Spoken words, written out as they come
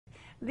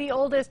The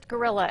oldest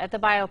gorilla at the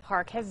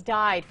BioPark has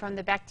died from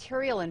the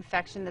bacterial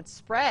infection that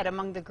spread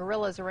among the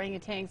gorillas,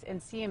 orangutans,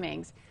 and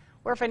siamangs.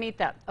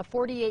 Huerfanita, a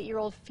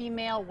 48-year-old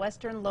female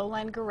western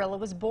lowland gorilla,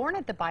 was born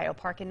at the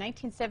BioPark in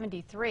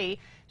 1973.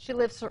 She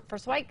lived for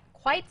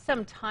quite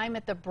some time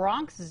at the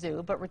Bronx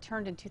Zoo, but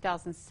returned in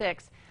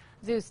 2006.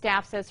 Zoo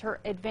staff says her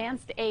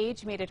advanced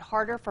age made it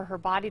harder for her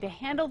body to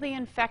handle the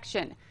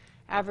infection.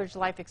 Average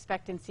life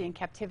expectancy in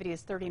captivity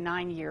is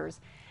 39 years.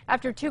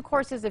 After 2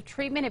 courses of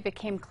treatment, it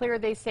became clear,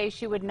 they say,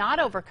 she would not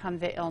overcome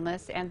the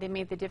illness, and they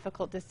made the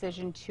difficult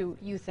decision to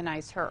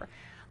euthanize her.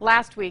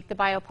 Last week, the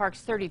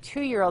BioPark's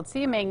 32-year-old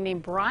siamang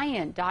named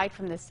Brian died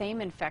from the same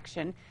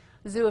infection.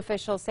 Zoo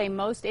officials say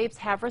most apes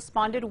have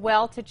responded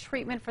well to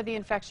treatment for the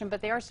infection,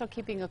 but they are still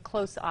keeping a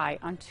close eye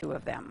on 2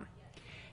 of them.